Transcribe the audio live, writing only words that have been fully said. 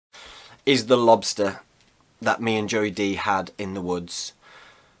is the lobster that me and Joey D had in the woods,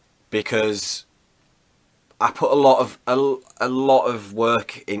 because I put a lot of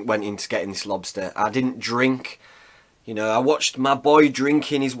work went into getting this lobster. I didn't drink. You know, I watched my boy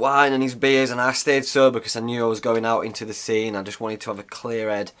drinking his wine and his beers, and I stayed sober because I knew I was going out into the sea and I just wanted to have a clear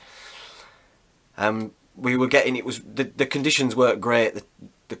head. We were getting, it was, the conditions weren't great.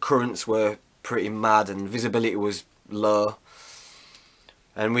 The currents were pretty mad and visibility was low.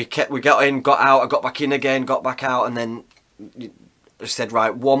 And we got in, got out, I got back in again, got back out, and then I said,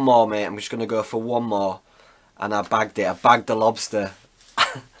 right, one more, mate, I'm just going to go for one more. And I bagged it. I bagged the lobster.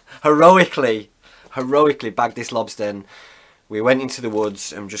 Heroically bagged this lobster, and we went into the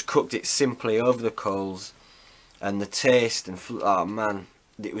woods and just cooked it simply over the coals. And the taste and oh man,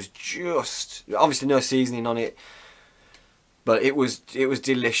 it was just, obviously no seasoning on it, but it was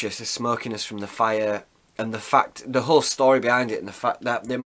delicious. The smokiness from the fire and the whole story behind it, and the fact that